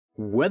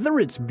Whether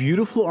it's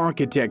beautiful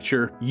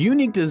architecture,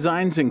 unique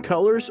designs and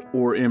colors,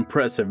 or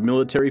impressive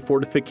military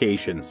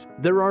fortifications,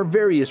 there are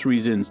various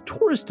reasons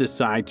tourists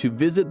decide to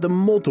visit the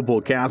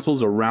multiple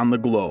castles around the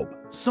globe.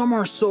 Some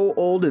are so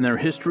old and their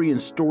history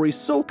and story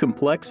so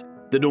complex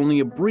that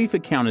only a brief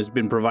account has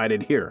been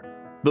provided here.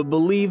 But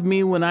believe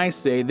me when I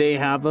say they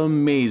have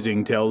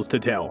amazing tales to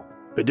tell.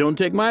 But don't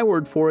take my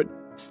word for it.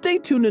 Stay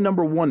tuned to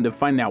number 1 to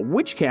find out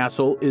which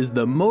castle is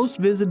the most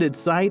visited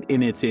site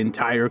in its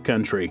entire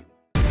country.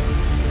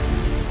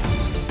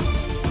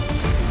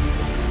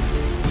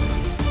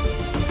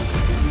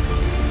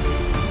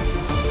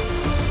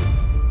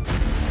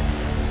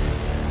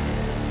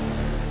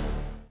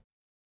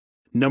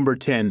 Number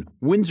 10.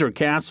 Windsor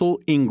Castle,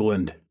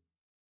 England.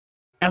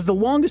 As the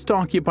longest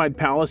occupied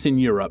palace in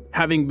Europe,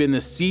 having been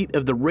the seat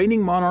of the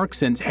reigning monarch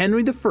since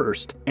Henry I,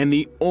 and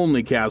the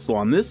only castle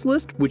on this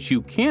list which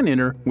you can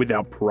enter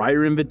without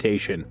prior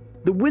invitation.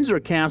 The Windsor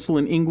Castle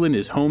in England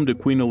is home to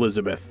Queen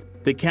Elizabeth.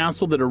 The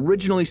castle that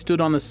originally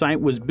stood on the site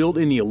was built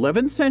in the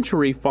 11th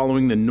century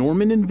following the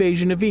Norman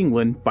invasion of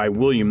England by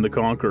William the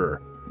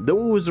Conqueror.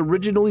 Though it was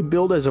originally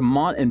built as a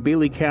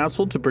motte-and-bailey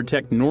castle to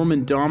protect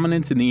Norman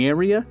dominance in the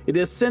area, it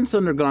has since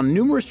undergone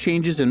numerous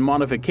changes and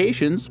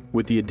modifications,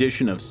 with the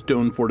addition of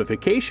stone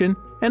fortification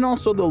and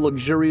also the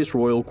luxurious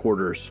royal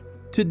quarters.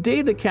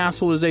 Today the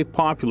castle is a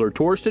popular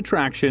tourist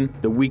attraction,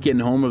 the weekend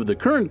home of the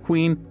current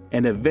queen,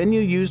 and a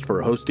venue used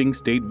for hosting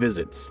state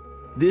visits.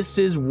 This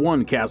is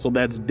one castle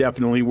that's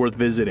definitely worth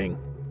visiting.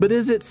 But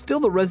is it still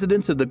the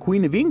residence of the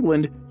Queen of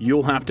England?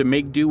 You'll have to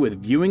make do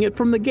with viewing it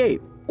from the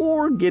gate,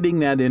 or getting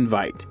that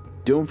invite.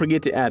 Don't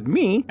forget to add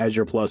me as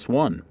your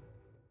 +1.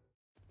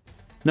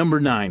 Number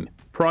 9.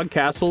 Prague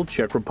Castle,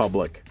 Czech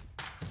Republic.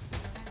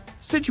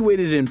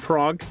 Situated in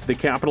Prague, the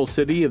capital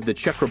city of the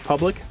Czech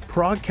Republic,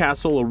 Prague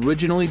Castle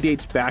originally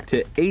dates back to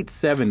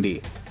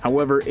 870.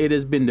 However, it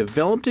has been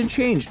developed and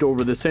changed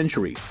over the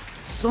centuries.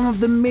 Some of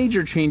the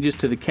major changes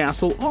to the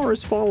castle are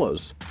as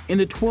follows. In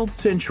the 12th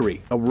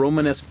century, a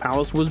Romanesque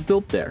palace was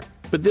built there,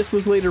 but this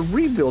was later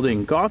rebuilt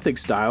in Gothic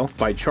style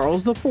by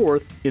Charles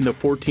IV in the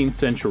 14th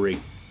century.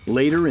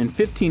 Later in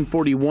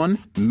 1541,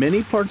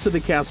 many parts of the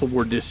castle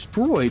were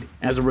destroyed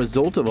as a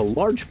result of a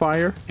large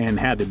fire and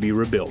had to be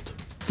rebuilt.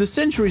 The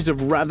centuries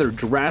of rather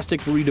drastic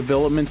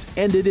redevelopments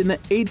ended in the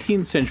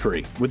 18th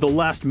century, with the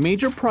last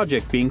major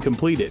project being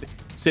completed.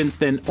 Since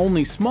then,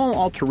 only small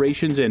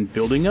alterations and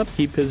building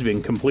upkeep has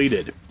been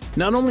completed.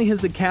 Not only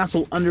has the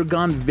castle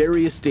undergone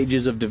various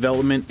stages of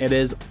development, it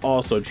has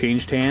also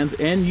changed hands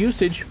and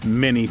usage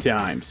many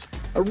times.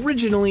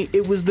 Originally,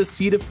 it was the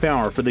seat of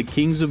power for the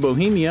kings of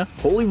Bohemia,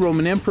 Holy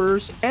Roman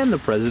Emperors, and the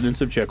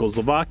presidents of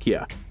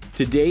Czechoslovakia.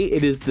 Today,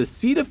 it is the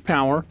seat of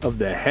power of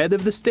the head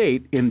of the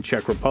state in the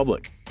Czech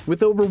Republic.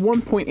 With over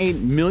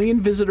 1.8 million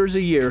visitors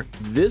a year,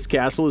 this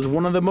castle is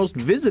one of the most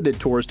visited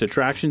tourist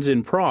attractions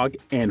in Prague,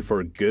 and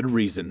for good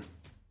reason.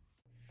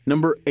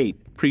 Number 8.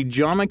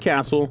 Prijama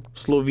Castle,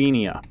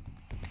 Slovenia.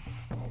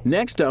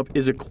 Next up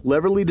is a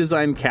cleverly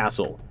designed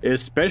castle,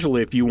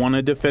 especially if you want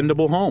a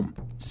defendable home.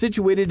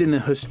 Situated in the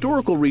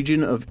historical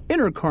region of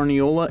Inner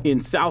Carniola in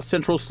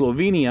south-central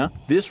Slovenia,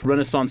 this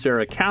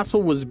Renaissance-era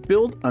castle was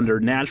built under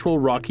natural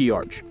rocky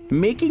arch,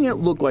 making it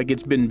look like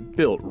it's been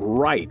built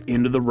right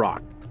into the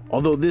rock.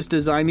 Although this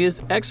design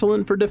is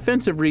excellent for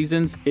defensive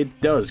reasons,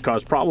 it does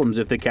cause problems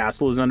if the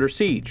castle is under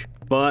siege.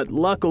 But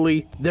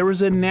luckily, there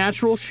is a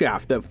natural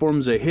shaft that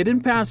forms a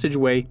hidden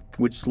passageway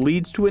which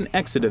leads to an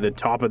exit at the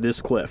top of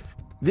this cliff.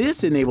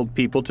 This enabled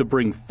people to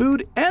bring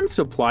food and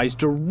supplies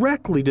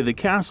directly to the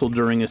castle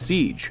during a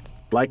siege.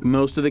 Like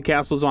most of the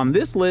castles on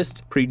this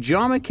list,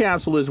 Prijama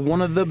Castle is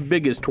one of the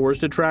biggest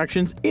tourist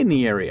attractions in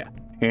the area.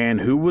 And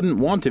who wouldn't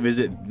want to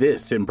visit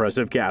this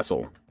impressive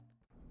castle?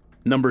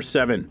 Number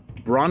 7.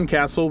 Bran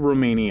Castle,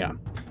 Romania.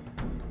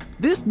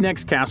 This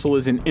next castle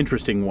is an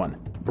interesting one.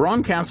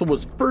 Bran Castle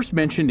was first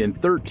mentioned in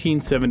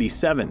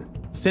 1377.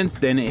 Since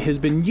then, it has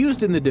been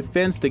used in the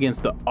defense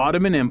against the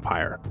Ottoman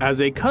Empire,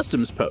 as a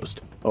customs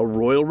post, a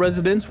royal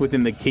residence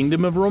within the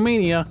Kingdom of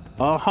Romania,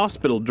 a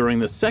hospital during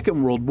the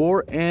Second World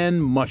War,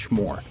 and much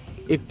more.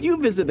 If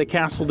you visit the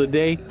castle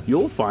today,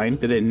 you'll find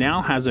that it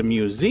now has a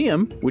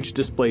museum which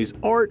displays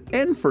art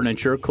and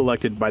furniture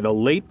collected by the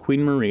late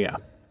Queen Maria.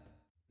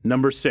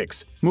 Number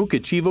 6.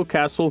 Mukachevo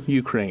Castle,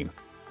 Ukraine.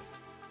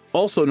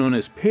 Also known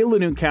as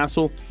Palanut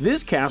Castle,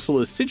 this castle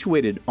is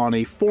situated on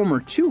a former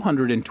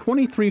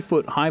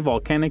 223-foot high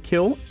volcanic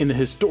hill in the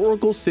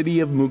historical city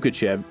of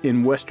Mukachev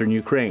in western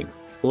Ukraine.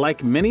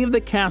 Like many of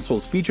the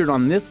castles featured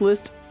on this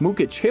list,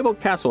 Mukachevo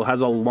Castle has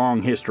a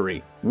long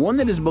history, one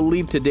that is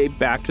believed to date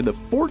back to the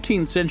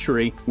 14th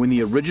century when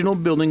the original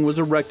building was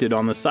erected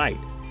on the site.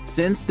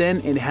 Since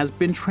then, it has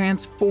been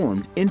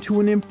transformed into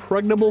an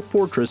impregnable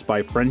fortress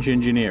by French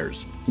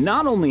engineers.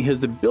 Not only has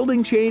the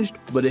building changed,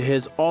 but it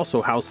has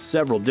also housed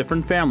several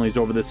different families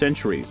over the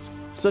centuries,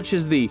 such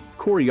as the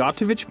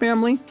Koryatovich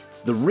family,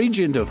 the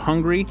regent of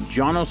Hungary,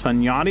 János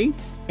Hunyadi,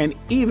 and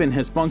even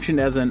has functioned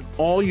as an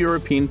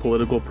all-European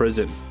political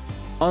prison.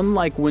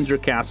 Unlike Windsor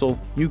Castle,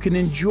 you can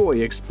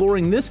enjoy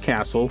exploring this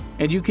castle,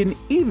 and you can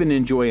even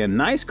enjoy a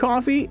nice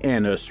coffee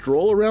and a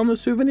stroll around the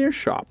souvenir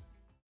shop.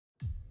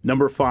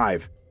 Number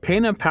 5.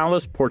 Pena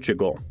Palace,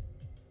 Portugal.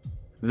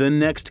 The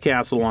next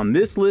castle on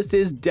this list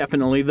is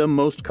definitely the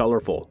most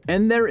colorful,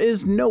 and there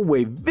is no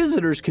way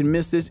visitors can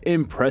miss this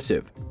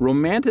impressive,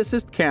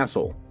 romanticist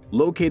castle.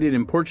 Located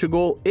in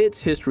Portugal,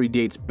 its history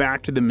dates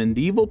back to the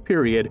medieval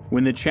period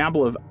when the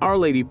chapel of Our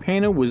Lady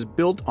Pena was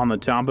built on the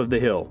top of the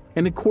hill,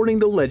 and according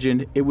to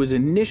legend, it was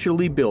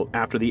initially built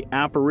after the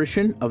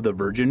apparition of the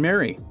Virgin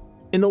Mary.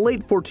 In the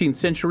late 14th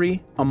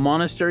century, a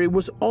monastery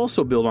was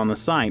also built on the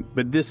site,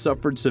 but this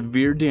suffered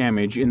severe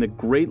damage in the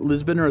Great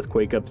Lisbon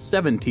earthquake of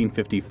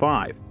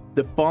 1755.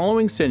 The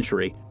following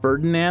century,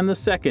 Ferdinand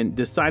II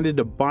decided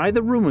to buy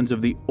the ruins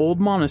of the old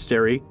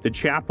monastery, the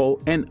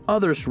chapel, and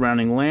other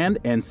surrounding land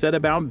and set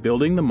about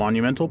building the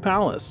monumental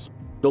palace.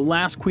 The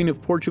last Queen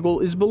of Portugal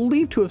is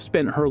believed to have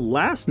spent her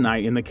last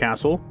night in the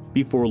castle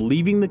before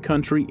leaving the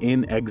country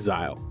in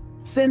exile.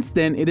 Since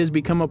then, it has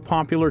become a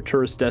popular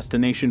tourist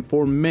destination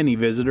for many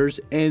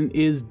visitors and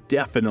is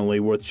definitely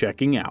worth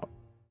checking out.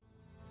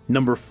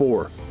 Number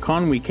 4.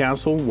 Conwy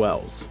Castle,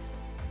 Wales.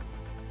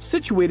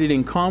 Situated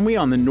in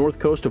Conwy on the north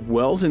coast of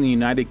Wales in the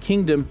United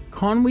Kingdom,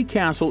 Conwy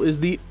Castle is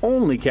the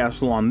only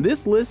castle on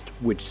this list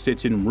which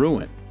sits in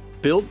ruin.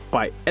 Built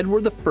by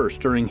Edward I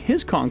during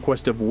his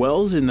conquest of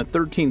Wales in the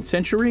 13th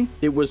century,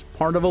 it was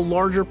part of a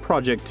larger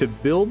project to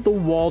build the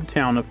walled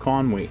town of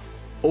Conwy.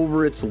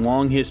 Over its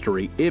long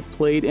history, it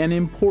played an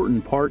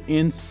important part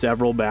in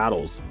several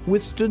battles,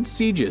 withstood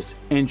sieges,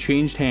 and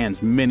changed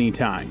hands many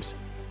times.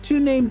 To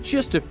name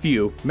just a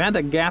few, Mat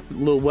ap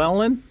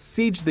Llywelyn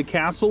sieged the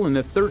castle in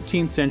the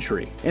 13th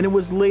century, and it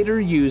was later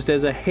used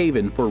as a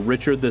haven for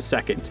Richard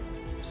II.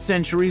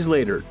 Centuries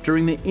later,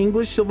 during the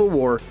English Civil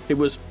War, it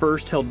was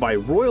first held by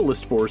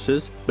royalist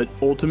forces, but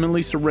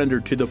ultimately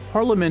surrendered to the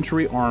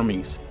parliamentary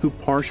armies, who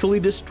partially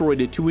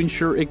destroyed it to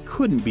ensure it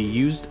couldn't be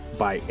used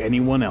by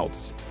anyone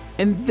else.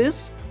 And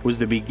this was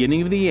the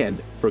beginning of the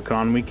end for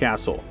Conwy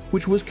Castle,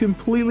 which was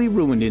completely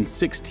ruined in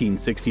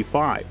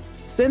 1665.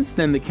 Since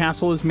then, the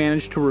castle has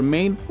managed to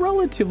remain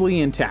relatively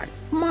intact,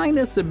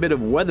 minus a bit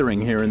of weathering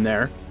here and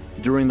there.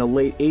 During the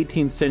late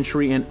 18th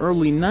century and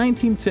early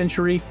 19th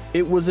century,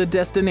 it was a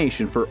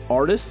destination for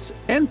artists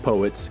and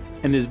poets,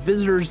 and as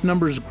visitors'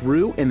 numbers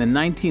grew in the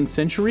 19th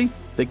century,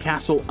 the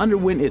castle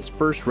underwent its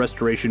first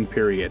restoration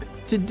period.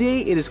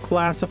 Today, it is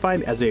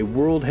classified as a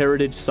World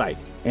Heritage Site,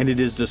 and it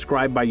is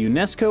described by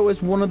UNESCO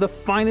as one of the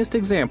finest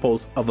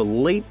examples of a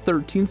late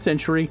 13th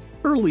century,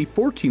 early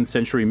 14th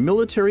century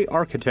military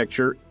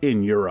architecture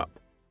in Europe.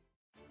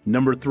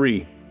 Number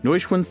 3.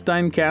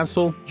 Neuschwanstein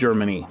Castle,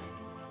 Germany.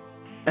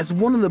 As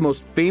one of the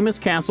most famous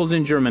castles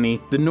in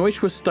Germany, the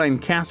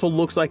Neuschwanstein Castle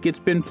looks like it's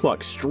been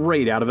plucked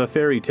straight out of a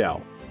fairy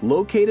tale.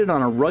 Located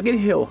on a rugged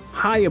hill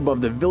high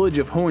above the village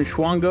of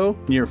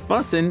Hohenschwangau near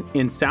Füssen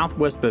in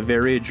southwest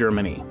Bavaria,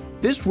 Germany.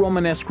 This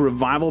Romanesque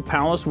revival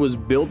palace was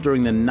built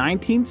during the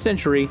 19th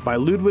century by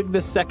Ludwig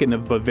II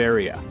of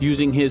Bavaria,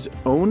 using his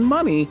own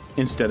money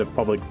instead of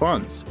public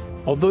funds.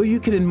 Although you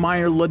can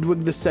admire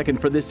Ludwig II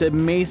for this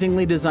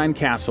amazingly designed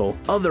castle,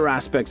 other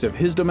aspects of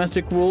his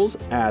domestic rules,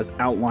 as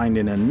outlined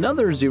in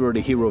another Zero to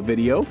Hero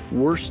video,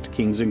 Worst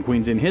Kings and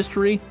Queens in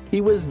History,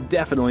 he was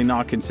definitely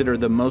not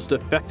considered the most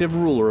effective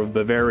ruler of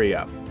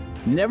Bavaria.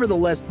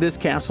 Nevertheless, this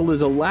castle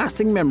is a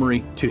lasting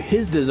memory to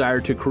his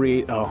desire to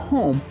create a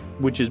home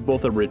which is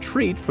both a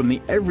retreat from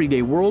the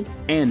everyday world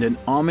and an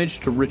homage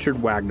to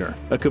Richard Wagner,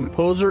 a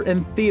composer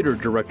and theater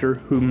director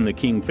whom the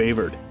king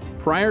favored.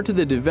 Prior to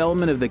the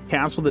development of the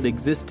castle that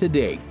exists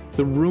today,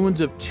 the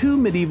ruins of two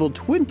medieval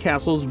twin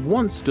castles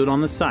once stood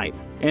on the site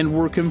and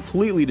were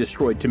completely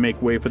destroyed to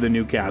make way for the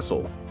new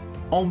castle.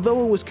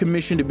 Although it was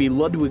commissioned to be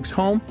Ludwig's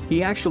home,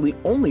 he actually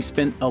only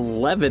spent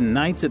 11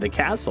 nights at the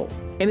castle,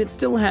 and it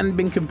still hadn't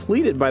been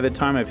completed by the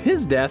time of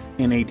his death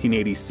in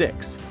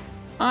 1886.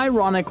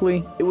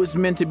 Ironically, it was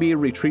meant to be a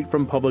retreat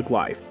from public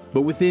life,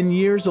 but within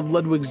years of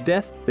Ludwig's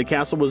death, the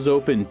castle was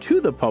open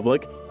to the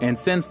public, and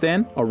since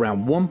then,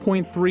 around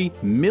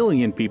 1.3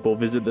 million people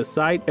visit the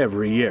site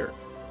every year.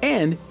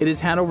 And it has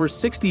had over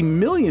 60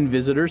 million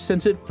visitors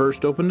since it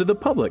first opened to the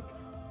public.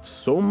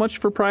 So much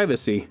for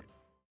privacy.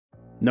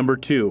 Number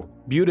 2.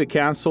 Buda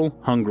Castle,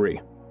 Hungary.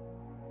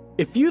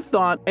 If you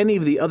thought any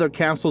of the other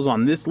castles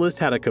on this list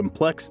had a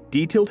complex,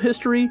 detailed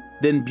history,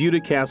 then Buda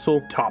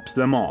Castle tops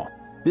them all.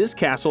 This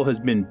castle has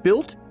been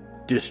built,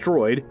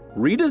 destroyed,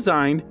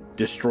 redesigned,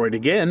 destroyed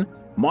again,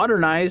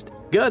 modernized,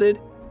 gutted,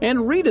 and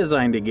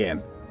redesigned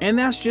again. And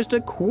that's just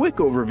a quick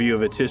overview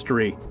of its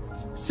history.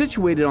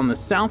 Situated on the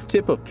south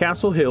tip of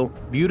Castle Hill,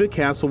 Buda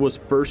Castle was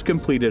first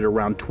completed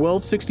around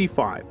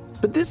 1265.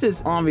 But this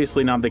is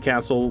obviously not the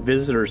castle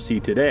visitors see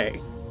today.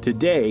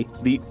 Today,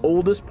 the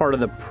oldest part of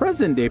the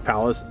present-day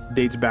palace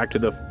dates back to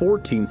the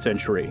 14th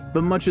century,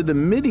 but much of the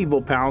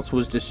medieval palace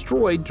was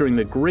destroyed during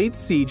the Great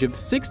Siege of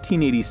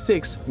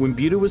 1686 when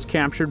Buda was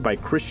captured by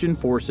Christian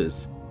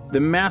forces. The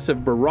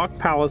massive Baroque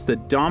palace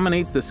that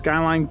dominates the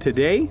skyline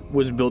today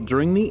was built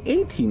during the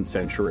 18th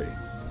century.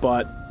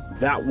 But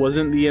that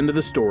wasn't the end of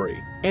the story,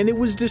 and it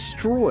was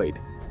destroyed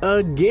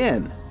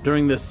again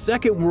during the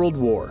Second World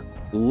War.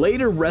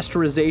 Later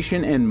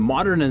restoration and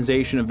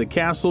modernization of the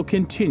castle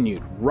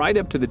continued right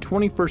up to the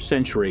 21st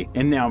century,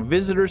 and now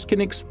visitors can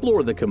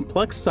explore the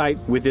complex site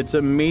with its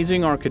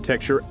amazing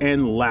architecture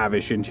and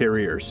lavish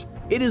interiors.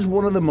 It is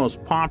one of the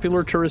most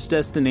popular tourist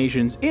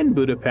destinations in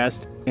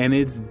Budapest, and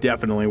it's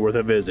definitely worth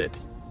a visit.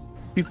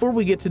 Before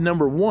we get to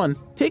number 1,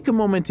 take a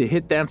moment to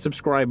hit that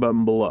subscribe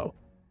button below.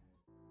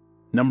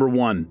 Number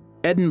 1.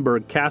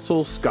 Edinburgh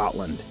Castle,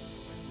 Scotland.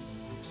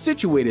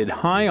 Situated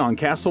high on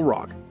Castle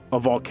Rock, a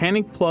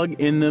volcanic plug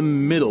in the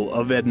middle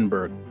of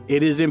Edinburgh,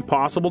 it is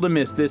impossible to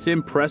miss this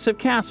impressive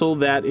castle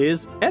that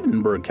is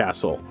Edinburgh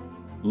Castle.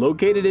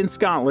 Located in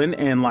Scotland,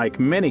 and like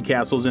many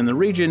castles in the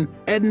region,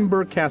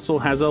 Edinburgh Castle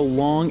has a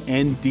long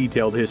and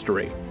detailed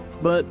history.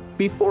 But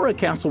before a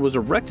castle was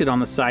erected on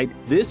the site,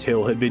 this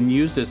hill had been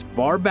used as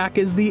far back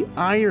as the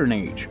Iron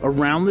Age,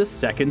 around the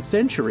 2nd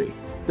century.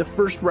 The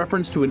first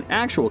reference to an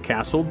actual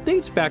castle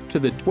dates back to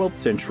the 12th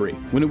century,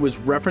 when it was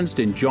referenced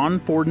in John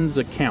Forden's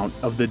account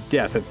of the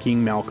death of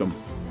King Malcolm.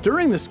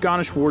 During the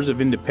Scottish Wars of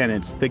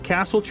Independence, the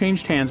castle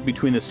changed hands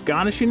between the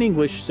Scottish and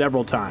English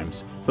several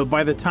times, but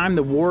by the time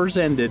the wars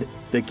ended,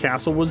 the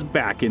castle was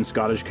back in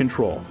Scottish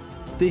control.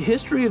 The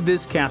history of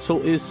this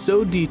castle is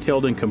so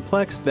detailed and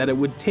complex that it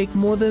would take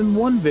more than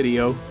one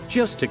video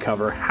just to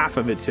cover half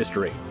of its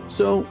history,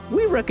 so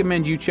we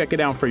recommend you check it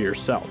out for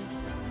yourself.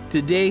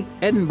 Today,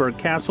 Edinburgh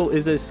Castle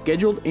is a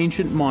scheduled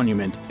ancient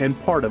monument and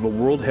part of a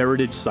World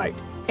Heritage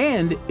Site,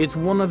 and it's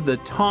one of the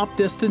top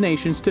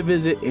destinations to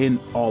visit in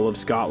all of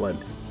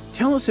Scotland.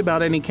 Tell us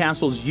about any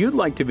castles you'd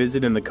like to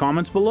visit in the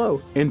comments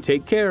below, and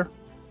take care.